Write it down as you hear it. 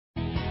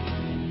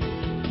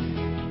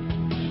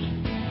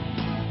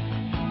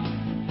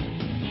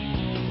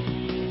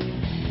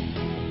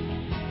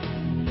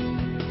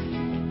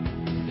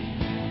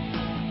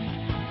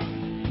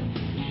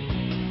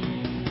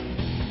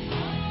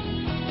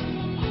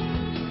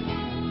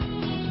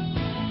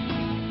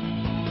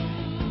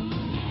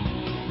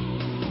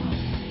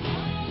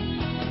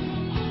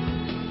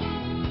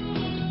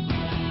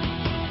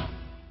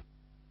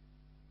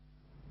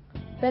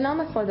به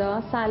نام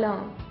خدا،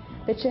 سلام.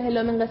 به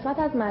 40مین قسمت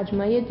از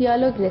مجموعه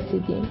دیالوگ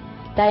رسیدیم.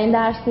 در این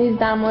درس نیز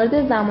در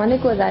مورد زمان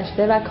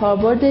گذشته و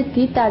کاربرد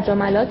دید در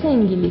جملات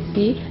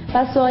انگلیسی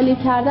و سوالی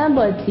کردن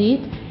با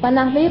دید و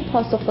نحوه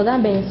پاسخ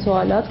دادن به این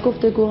سوالات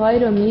گفتگوهایی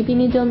رو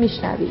می‌بینید و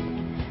می‌شنوید.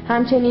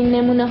 همچنین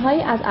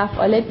نمونه‌هایی از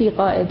افعال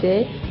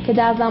بی‌قاعده که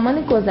در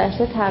زمان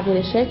گذشته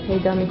تغییر شکل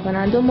پیدا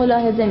می‌کنند و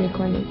ملاحظه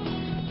می‌کنید.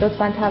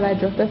 لطفاً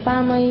توجه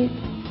بفرمایید.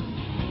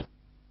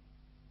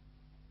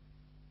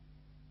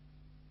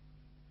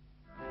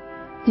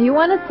 Do you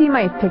want to see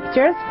my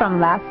pictures from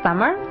last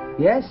summer?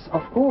 Yes,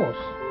 of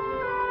course.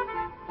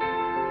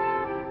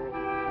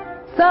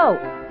 So,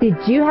 did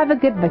you have a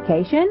good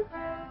vacation?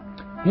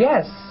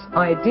 Yes,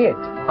 I did.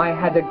 I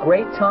had a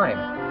great time.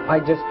 I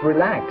just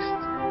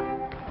relaxed.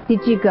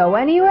 Did you go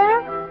anywhere?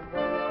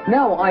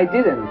 No, I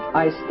didn't.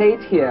 I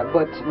stayed here,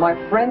 but my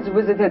friends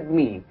visited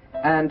me,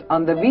 and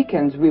on the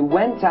weekends we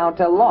went out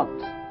a lot.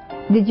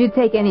 Did you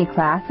take any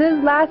classes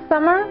last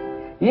summer?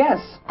 Yes,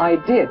 I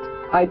did.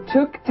 I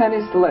took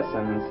tennis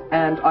lessons,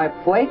 and I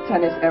played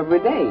tennis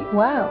every day.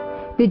 Wow.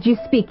 Did you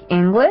speak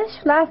English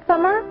last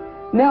summer?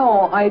 No,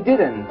 I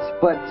didn't,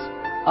 but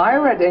I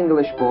read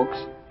English books,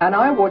 and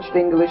I watched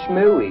English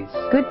movies.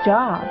 Good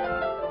job.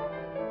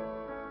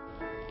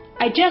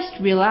 I just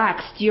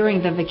relaxed during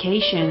the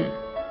vacation.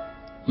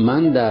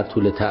 من در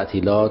طول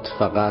تعطیلات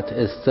فقط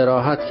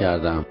استراحت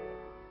کردم.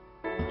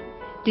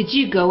 Did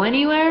you go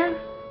anywhere?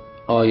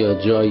 آیا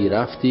جایی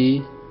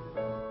رفتی؟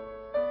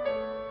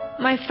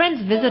 My friends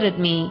visited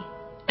me,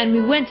 and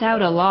we went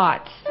out a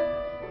lot.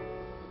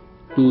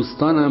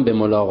 دوستانم به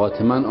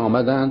ملاقات من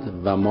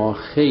آمدند و ما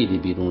خیلی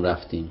بیرون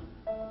رفتیم.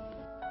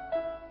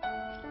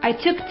 I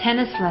took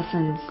tennis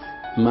lessons.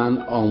 من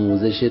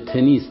آموزش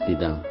تنیس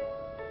دیدم.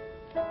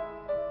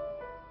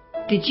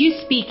 Did you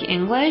speak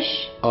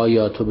English?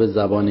 آیا تو به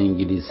زبان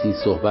انگلیسی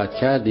صحبت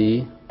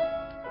کردی؟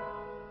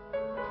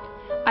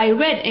 I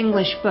read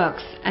English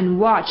books and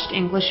watched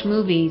English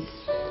movies.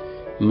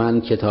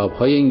 من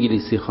کتاب‌های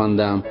انگلیسی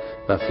خواندم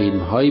و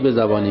فیلم‌هایی به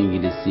زبان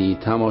انگلیسی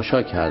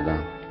تماشا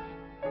کردم.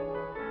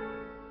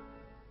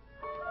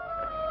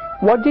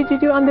 What did you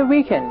do on the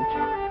weekend?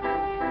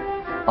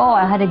 Oh,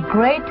 I had a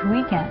great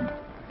weekend.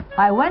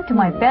 I went to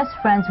my best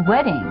friend's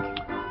wedding.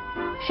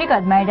 She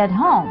got married at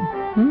home.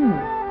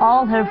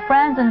 All her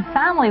friends and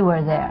family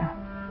were there.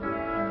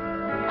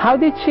 How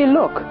did she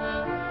look?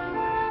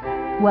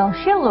 Well,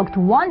 she looked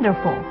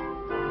wonderful,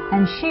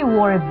 and she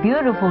wore a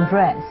beautiful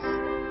dress.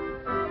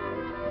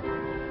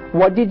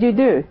 What did you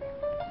do?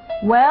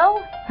 Well,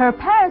 her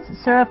parents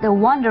served a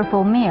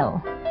wonderful meal,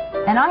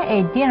 and I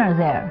ate dinner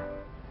there.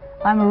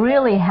 I'm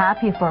really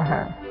happy for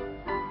her,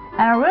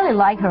 and I really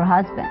like her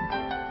husband.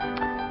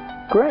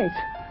 Great.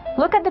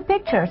 Look at the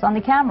pictures on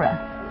the camera.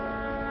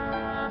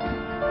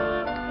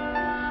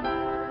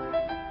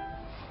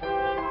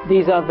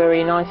 These are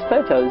very nice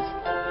photos.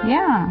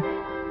 Yeah.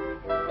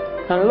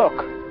 And look,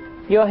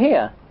 you're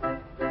here.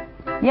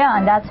 Yeah,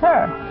 and that's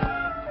her.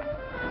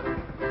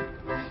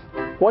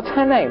 What's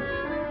her name?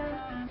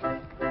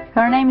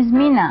 Her name is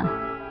Mina.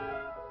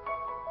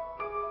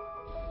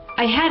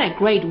 I had a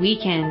great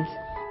weekend.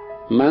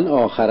 من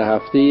آخر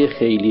هفته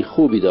خیلی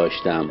خوبی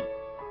داشتم.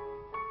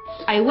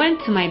 I went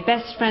to my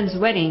best friend's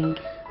wedding.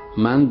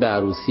 من به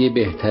عروسی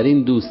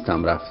بهترین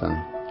دوستم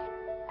رفتم.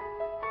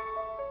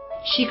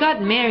 She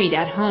got married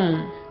at home.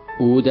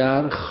 او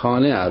در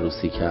خانه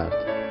عروسی کرد.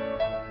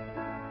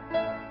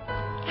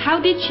 How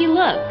did she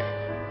look?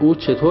 او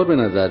چطور به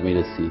نظر می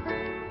رسید؟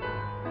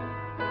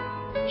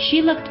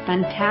 She looked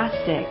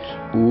fantastic.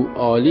 او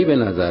عالی به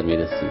نظر می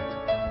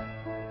رسید.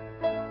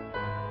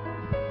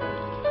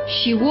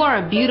 She wore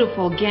a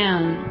beautiful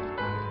gown.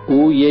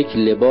 او یک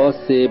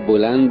لباس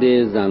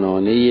بلند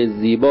زنانه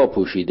زیبا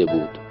پوشیده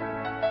بود.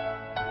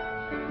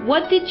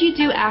 What did you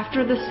do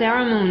after the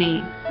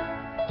ceremony?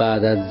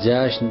 بعد از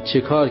جشن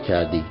چه کار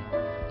کردی؟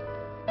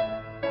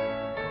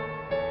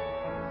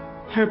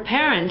 Her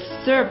parents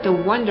served a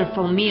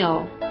wonderful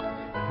meal.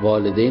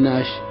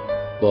 والدینش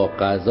با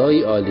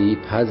غذای عالی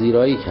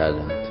پذیرایی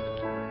کردند.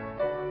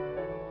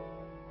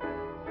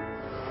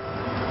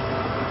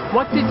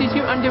 What did you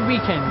do on the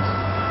weekend?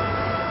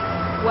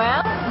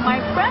 Well, my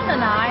friend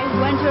and I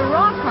went to a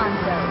rock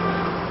concert,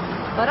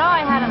 but I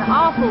had an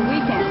awful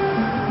weekend.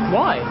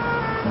 Why?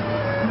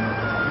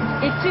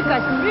 It took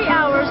us 3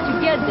 hours to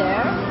get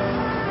there,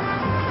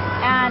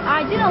 and I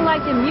didn't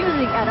like the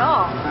music at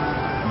all.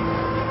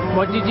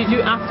 What did you do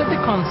after the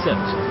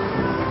concert?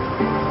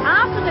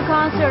 After the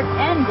concert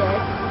ended,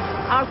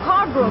 our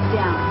car broke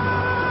down.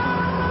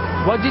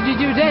 What did you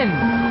do then?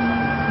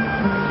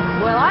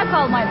 Well, I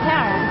called my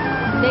parents.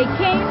 They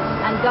came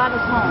and got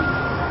us home.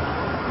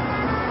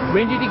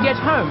 When did you get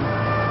home?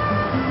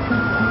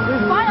 We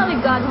finally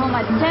got home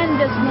at 10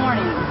 this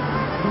morning.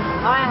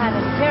 I had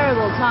a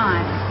terrible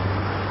time.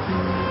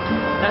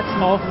 That's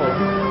awful.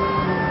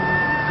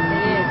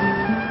 It is.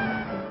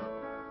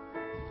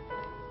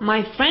 My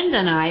friend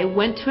and I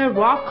went to a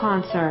rock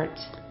concert.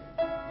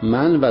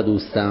 من و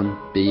دوستم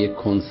به یک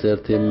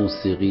کنسرت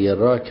موسیقی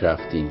راک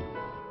رفتیم.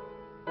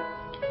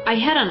 I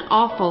had an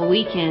awful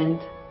weekend.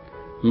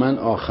 من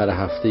آخر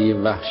هفته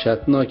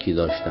وحشتناکی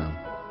داشتم.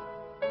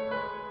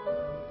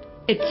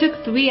 It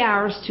took 3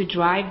 hours to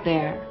drive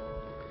there.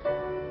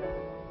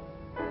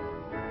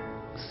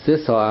 3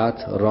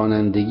 ساعت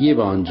رانندگی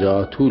به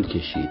آنجا طول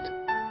کشید.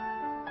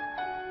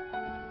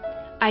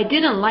 I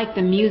didn't like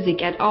the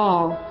music at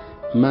all.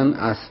 من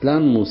اصلا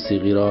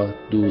موسیقی را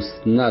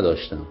دوست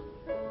نداشتم.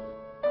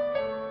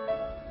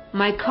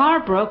 My car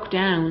broke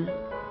down.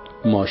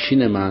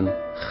 ماشین من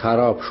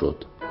خراب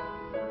شد.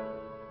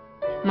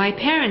 My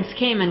parents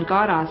came and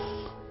got us.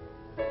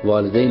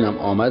 والدینم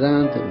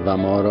آمدند و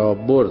ما را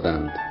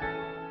بردند.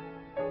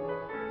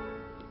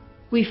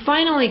 We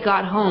finally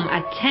got home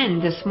at 10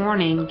 this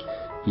morning.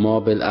 ما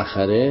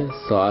بالاخره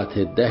ساعت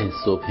 10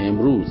 صبح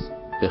امروز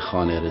به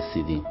خانه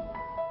رسیدیم.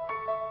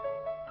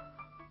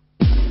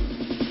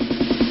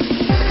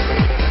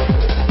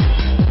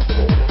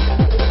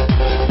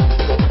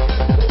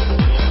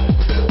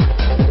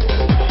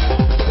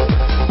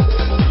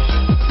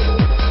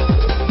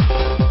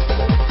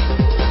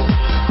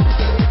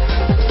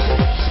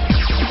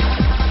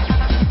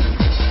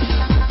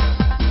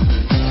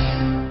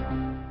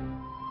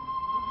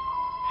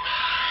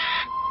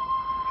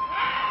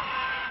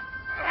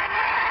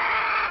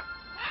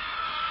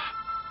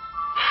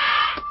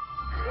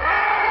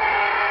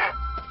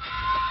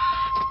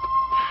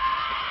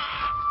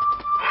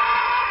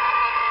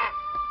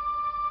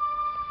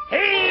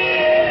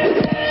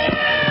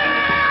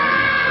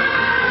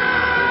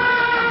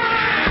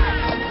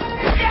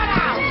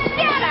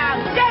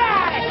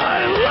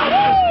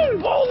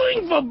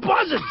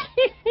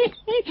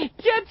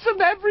 Gets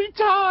him every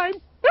time.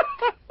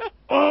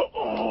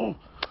 Uh-oh.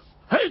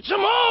 Hey,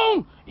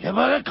 Simone, you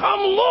better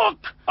come look.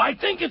 I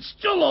think it's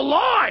still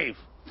alive.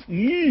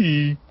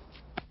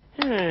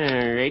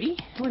 Alrighty,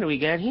 what do we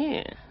got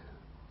here?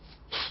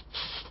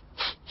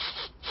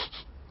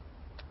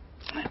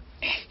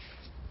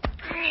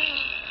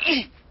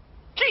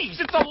 Jeez,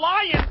 it's a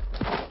lion.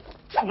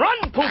 Run,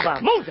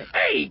 Poopa, move it.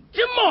 Hey,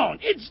 Simone,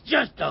 it's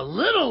just a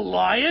little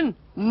lion.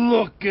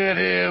 Look at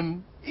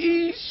him.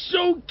 He's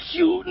so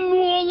cute and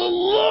all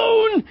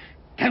alone.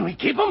 Can we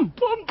keep him?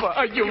 Pumpa,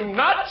 are you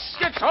nuts?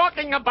 You're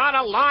talking about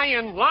a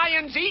lion.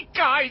 Lions eat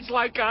guys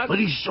like us. But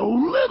he's so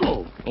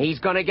little. He's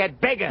gonna get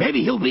bigger.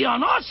 Maybe he'll be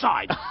on our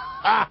side.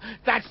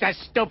 That's the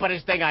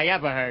stupidest thing I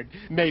ever heard.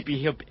 Maybe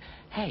he'll be...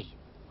 Hey,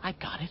 I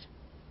got it.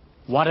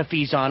 What if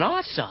he's on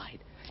our side?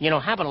 You know,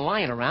 having a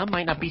lion around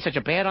might not be such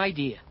a bad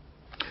idea.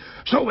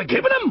 So we're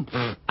keeping him?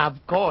 Of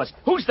course.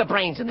 Who's the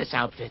brains in this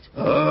outfit?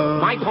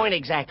 My point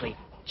exactly.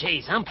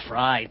 Jeez, I'm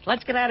fried.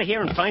 Let's get out of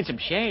here and find some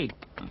shade.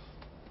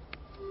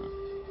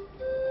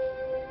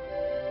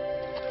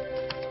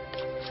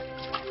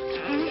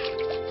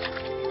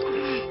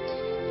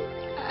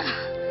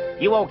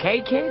 You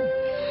okay, kid?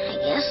 I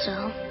guess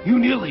so. You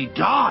nearly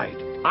died.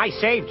 I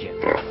saved you.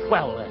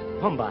 Well,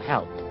 Pumbaa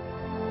helped.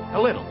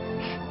 A little.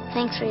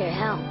 Thanks for your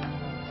help.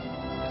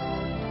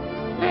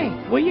 Hey,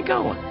 where you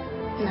going?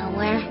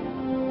 Nowhere.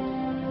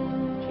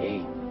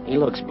 Gee, he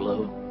looks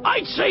blue.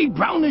 I'd say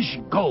brownish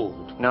gold.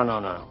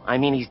 No. I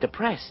mean, he's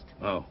depressed.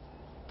 Oh.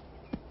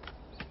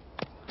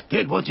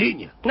 Kid, what's eating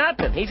you?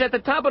 Nothing. He's at the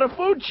top of the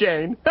food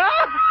chain.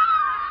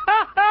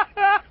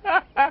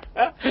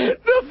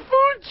 The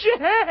food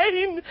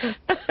chain!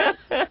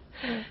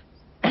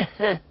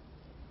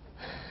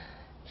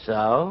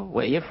 So,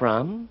 where you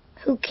from?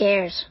 Who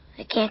cares?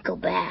 I can't go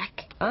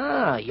back.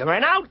 Ah, you're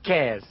an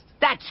outcast.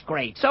 That's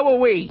great. So are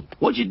we.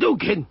 What'd you do,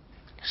 kid?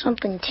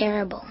 Something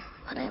terrible,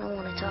 but I don't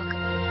want to talk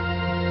about it.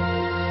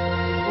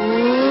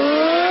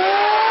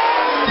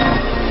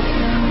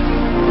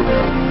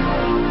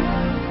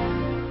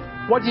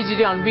 What did you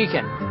do on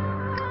weekend?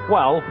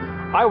 Well,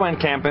 I went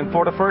camping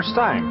for the first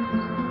time.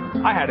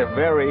 I had a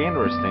very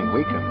interesting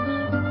weekend.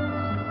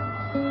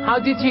 How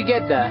did you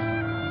get there?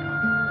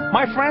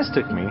 My friends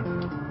took me.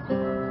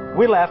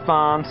 We left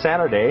on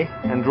Saturday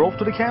and drove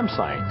to the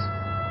campsite.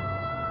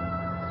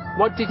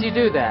 What did you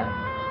do there?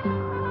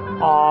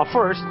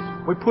 First,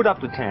 we put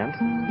up the tent.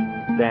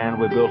 Then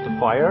we built a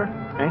fire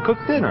and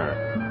cooked dinner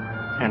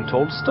and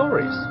told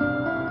stories.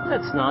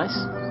 That's nice.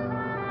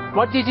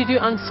 What did you do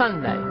on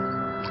Sunday?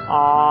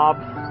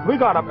 We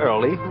got up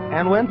early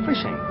and went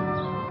fishing.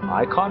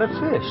 I caught a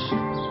fish.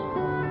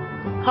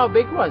 How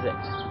big was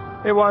it?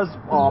 It was,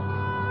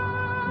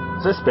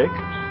 this big.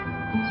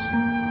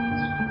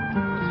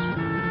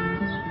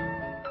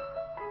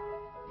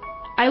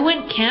 I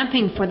went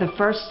camping for the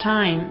first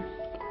time.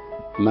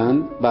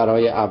 من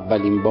برای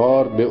اولین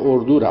بار به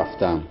اردو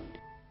رفتم.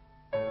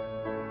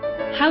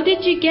 How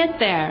did you get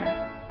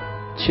there?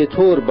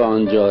 چطور به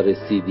آنجا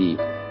رسیدی؟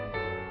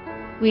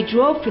 We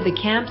drove to the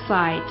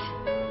campsite.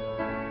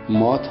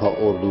 ما تا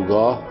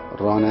اردوگاه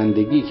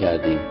رانندگی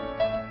کردیم.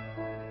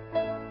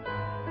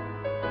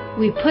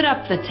 We put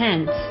up the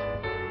tent.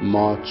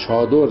 ما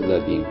چادر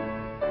زدیم.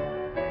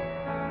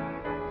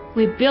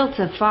 We built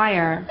a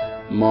fire.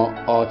 ما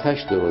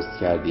آتش درست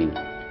کردیم.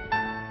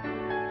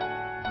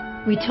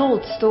 We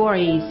told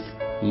stories.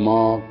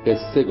 ما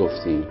قصه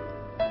گفتیم.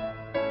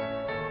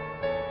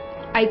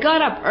 I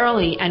got up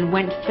early and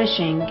went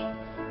fishing.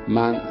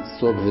 من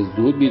صبح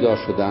زود بیدار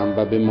شدم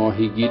و به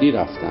ماهیگیری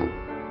رفتم.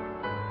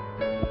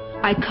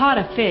 I caught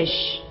a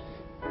fish.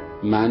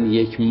 من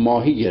یک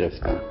ماهی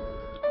گرفتم.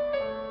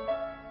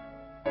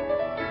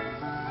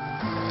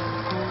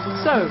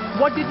 So,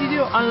 what did you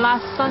do on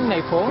last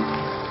Sunday, Paul?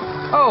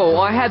 Oh,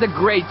 I had a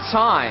great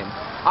time.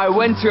 I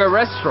went to a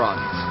restaurant.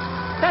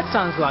 That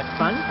sounds like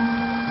fun.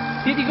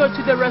 Did you go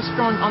to the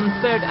restaurant on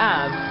 3rd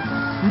Ave?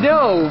 No,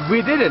 we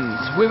didn't.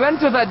 We went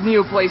to that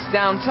new place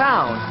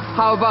downtown.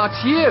 How about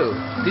you?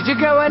 Did you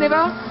go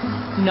anywhere?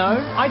 No,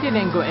 I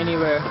didn't go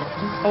anywhere.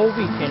 All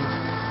weekend,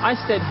 I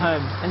stayed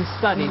home and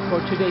studied for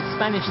today's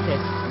Spanish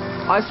test.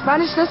 Our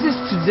Spanish test is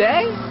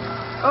today?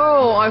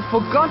 Oh, I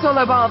forgot all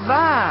about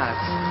that.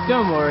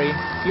 Don't worry,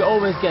 you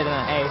always get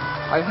an A.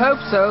 I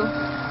hope so.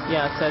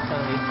 Yeah,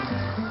 certainly.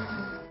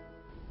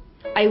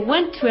 I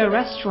went to a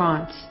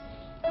restaurant.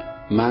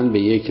 من به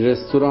یک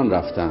رستوران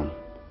رفتم.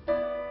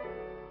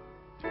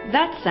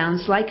 That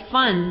sounds like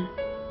fun.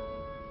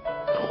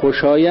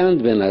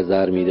 خوشایند به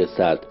نظر می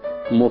رسد.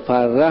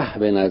 مفرح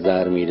به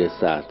نظر می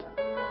رسد.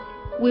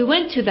 We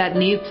went to that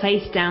new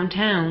place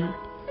downtown.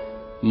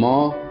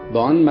 ما به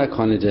آن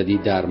مکان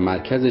جدید در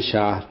مرکز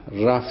شهر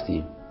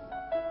رفتیم.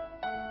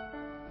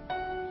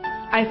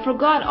 I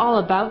forgot all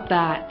about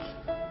that.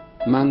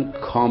 من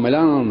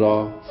کاملا آن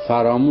را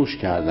فراموش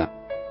کردم.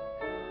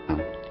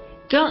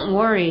 Don't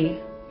worry.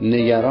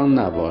 نگران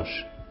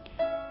نباش.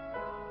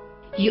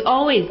 You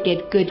always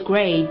get good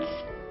grades.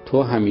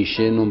 تو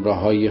همیشه نمره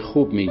های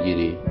خوب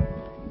میگیری.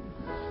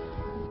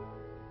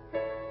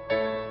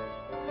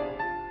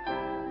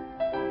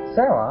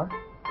 Sarah,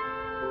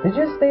 did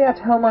you stay at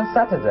home on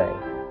Saturday?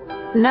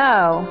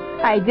 No,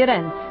 I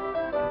didn't.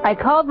 I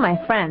called my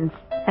friends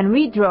and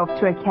we drove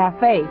to a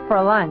cafe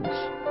for lunch.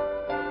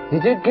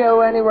 Did you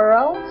go anywhere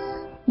else?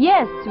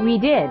 Yes, we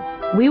did.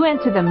 We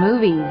went to the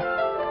movies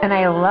and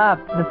I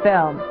loved the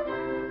film.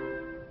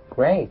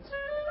 Great.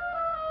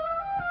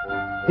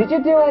 Did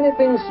you do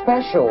anything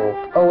special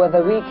over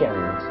the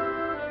weekend?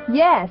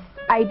 Yes,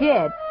 I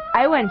did.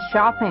 I went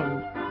shopping.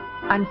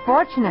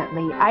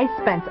 Unfortunately, I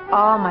spent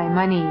all my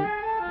money.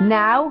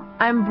 Now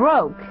I'm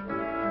broke.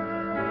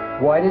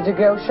 Why did you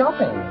go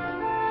shopping?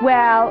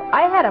 Well,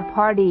 I had a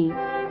party.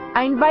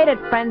 I invited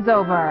friends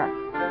over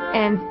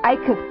and I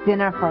cooked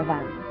dinner for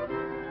them.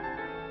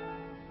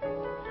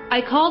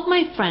 I called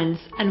my friends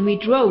and we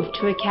drove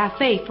to a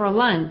cafe for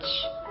lunch.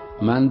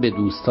 من به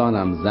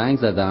دوستانم زنگ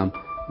زدم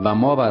و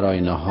ما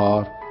برای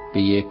نهار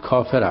به یک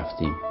کافه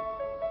رفتیم.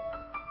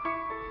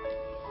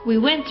 We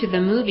went to the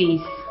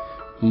movies.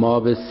 ما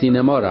به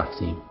سینما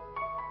رفتیم.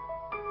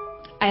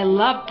 I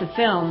loved the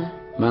film.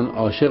 من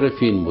عاشق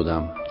فیلم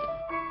بودم.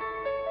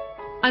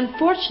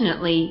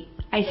 Unfortunately,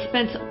 I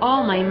spent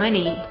all my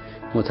money.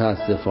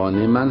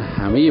 متاسفانه من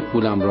همه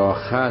پولم را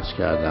خرج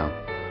کردم.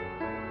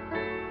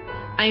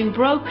 I'm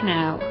broke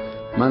now.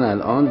 من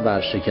الان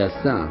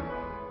ورشکسته‌ام.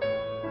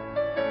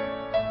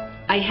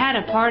 I had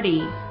a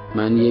party.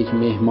 من یک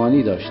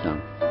مهمانی داشتم.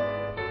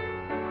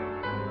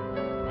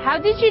 How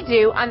did you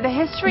do on the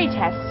history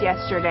test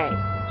yesterday?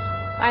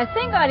 I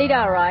think I did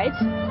all right.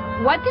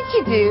 What did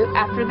you do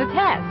after the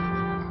test?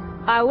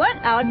 I went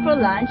out for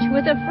lunch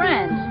with a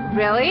friend.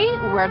 Really?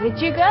 Where did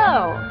you go?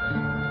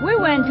 We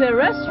went to a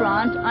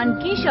restaurant on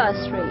Gisha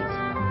Street.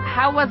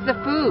 How was the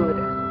food?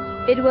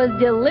 It was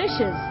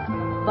delicious,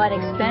 but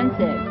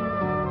expensive.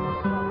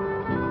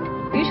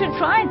 You should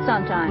try it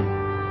sometime.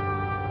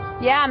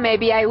 Yeah,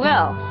 maybe I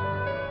will.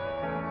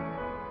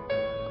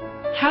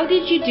 How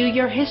did you do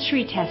your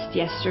history test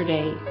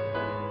yesterday?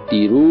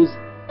 دیروز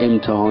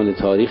امتحان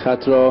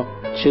تاریخت را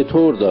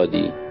چطور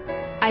دادی؟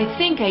 I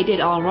think I did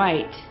all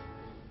right.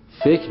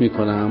 فکر می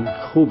کنم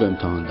خوب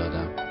امتحان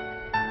دادم.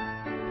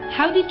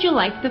 How did you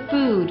like the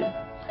food?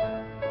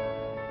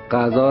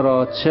 غذا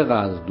را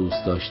چقدر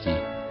دوست داشتی؟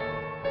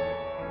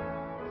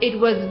 It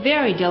was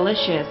very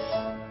delicious.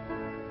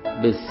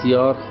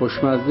 بسیار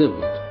خوشمزه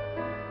بود.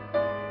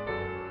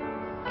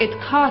 It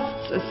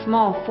costs a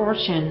small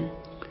fortune.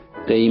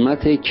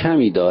 قیمت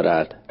کمی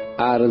دارد.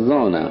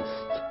 ارزان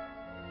است.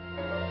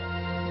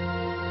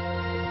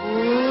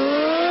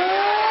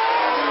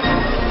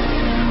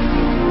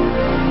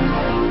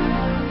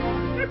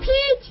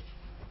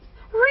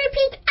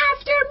 Repeat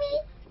after me.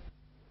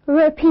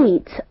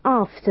 Repeat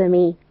after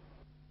me.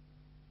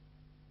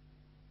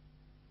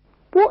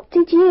 What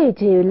did you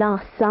do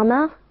last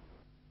summer?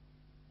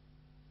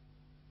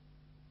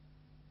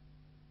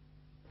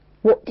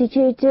 What did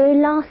you do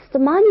last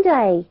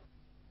Monday?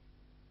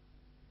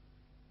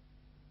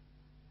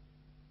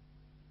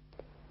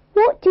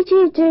 What did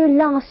you do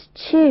last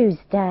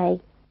Tuesday?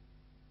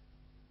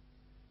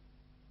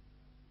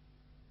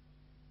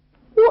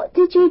 What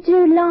did you do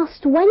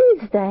last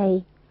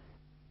Wednesday?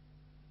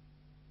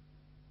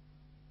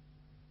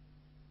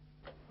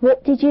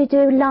 What did you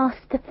do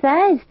last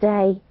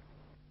Thursday?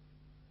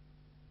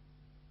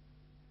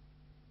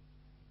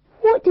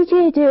 What did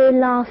you do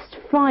last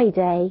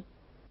Friday?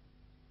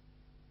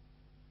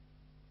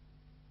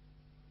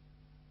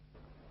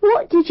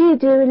 What did you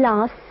do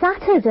last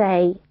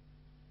Saturday?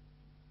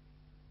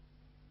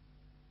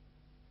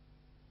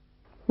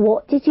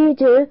 What did you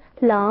do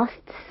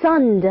last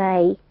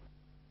Sunday?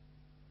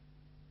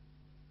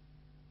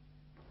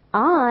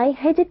 I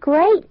had a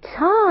great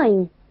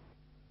time.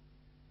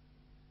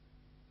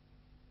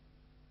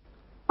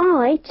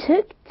 I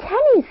took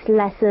tennis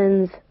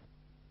lessons.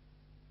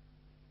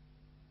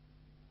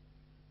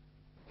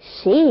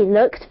 She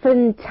looked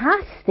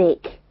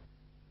fantastic.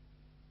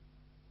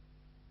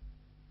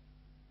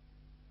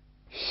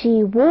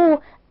 She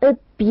wore a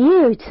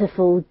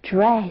beautiful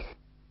dress.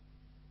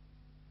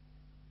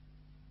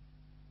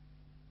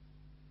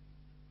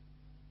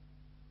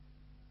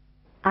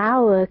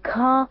 Our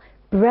car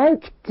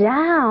broke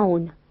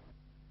down.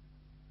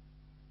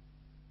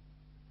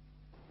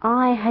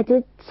 I had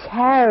a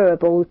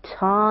terrible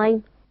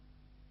time.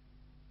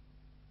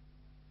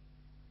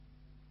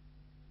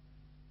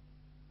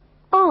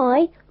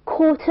 I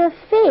caught a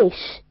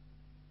fish.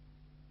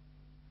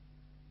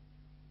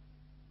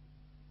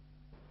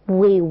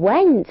 We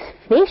went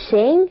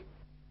fishing.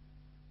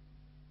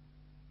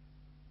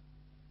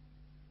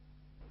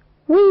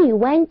 We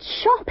went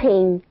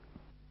shopping.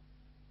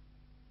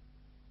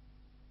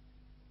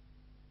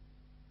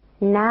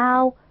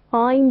 Now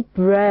I'm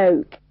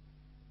broke.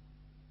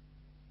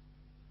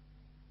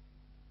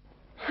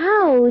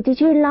 How did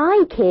you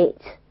like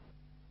it?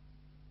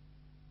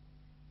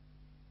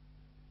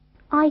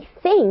 I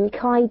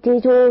think I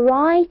did all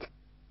right.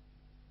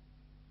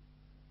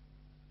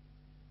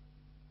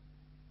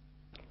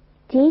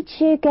 Did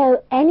you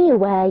go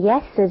anywhere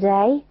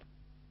yesterday?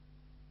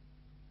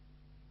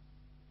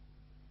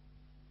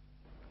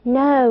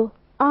 No,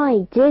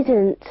 I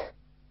didn't.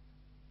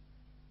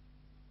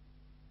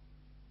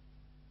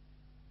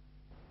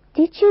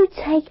 Did you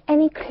take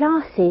any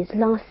classes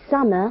last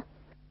summer?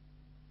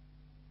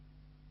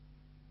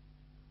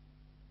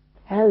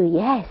 Oh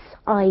yes,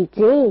 I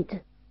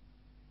did.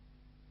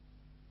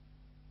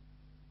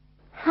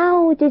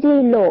 How did he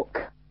look?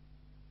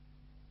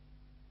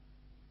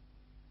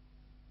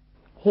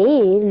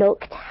 He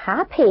looked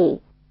happy.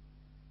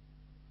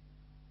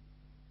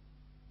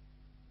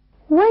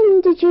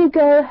 When did you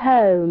go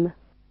home?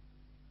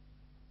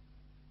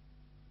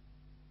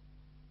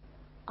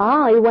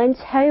 I went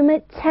home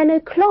at 10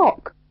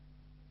 o'clock.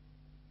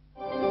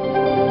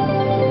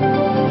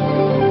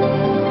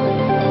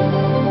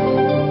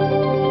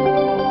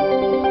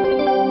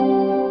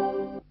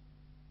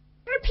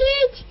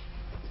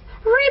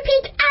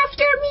 Repeat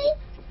after me.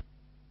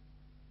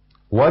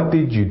 What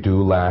did you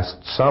do last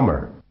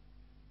summer?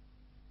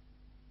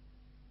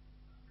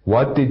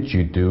 What did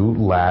you do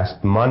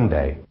last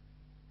Monday?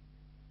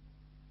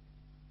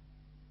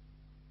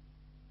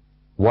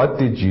 What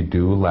did you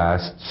do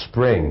last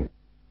spring?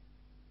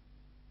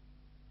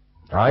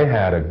 I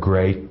had a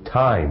great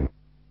time.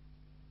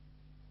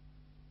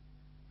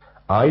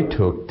 I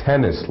took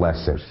tennis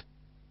lessons.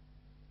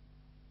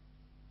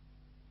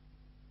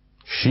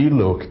 She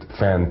looked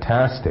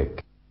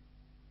fantastic.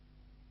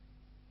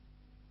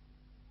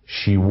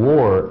 She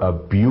wore a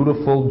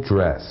beautiful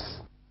dress.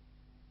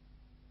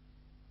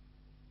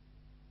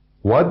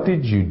 What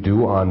did you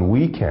do on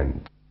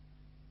weekend?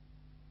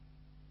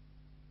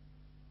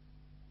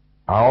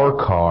 Our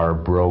car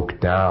broke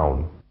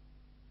down.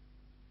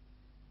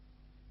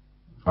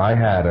 I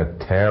had a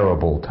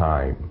terrible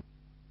time.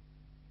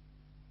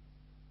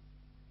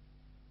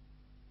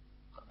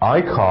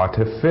 I caught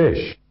a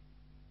fish.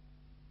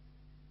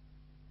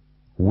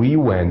 We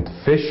went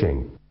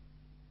fishing.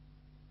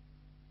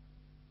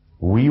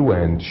 We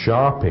went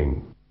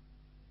shopping.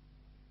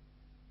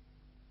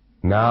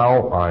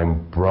 Now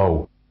I'm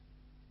broke.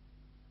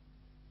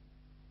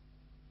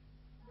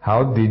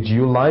 How did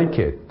you like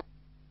it?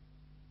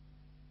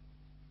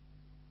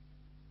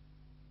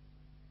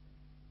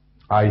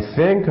 I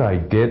think I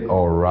did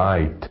all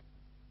right.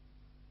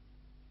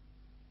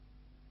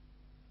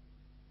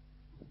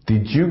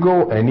 Did you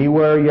go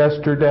anywhere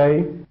yesterday?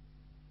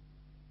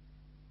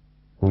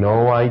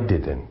 No, I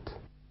didn't.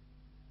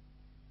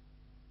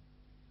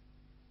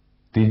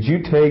 Did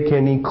you take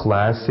any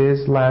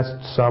classes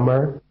last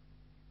summer?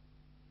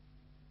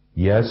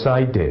 Yes,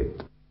 I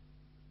did.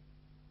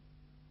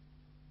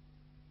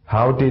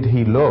 How did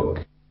he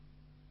look?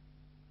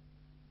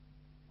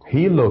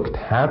 He looked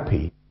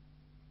happy.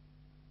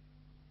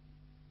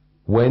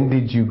 When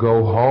did you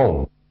go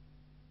home?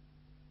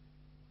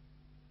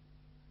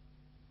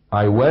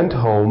 I went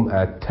home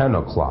at 10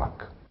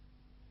 o'clock.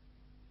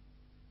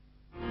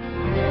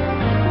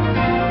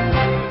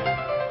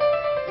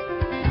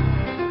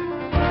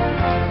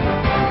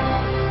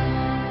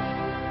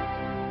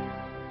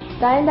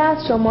 در این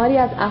درس شماری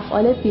از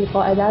افعال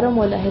بی‌قاعده رو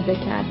ملاحظه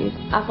کردید.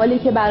 افعالی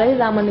که برای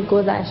زمان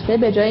گذشته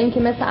به جای اینکه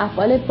مثل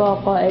افعال با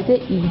قاعده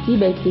ایدی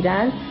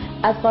بگیرند،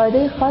 از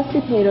قاعده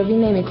خاصی پیروی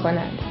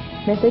نمی‌کنند.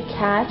 مثل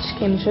catch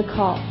که میشه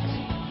caught،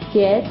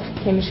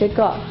 get که میشه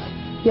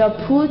got یا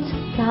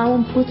put که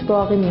همون put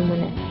باقی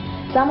میمونه.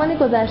 زمان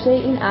گذشته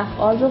این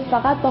افعال رو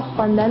فقط با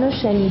خواندن و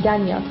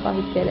شنیدن یاد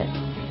خواهید گرفت.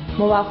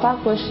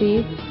 موفق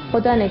باشید.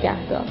 خدا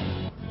نگهدار.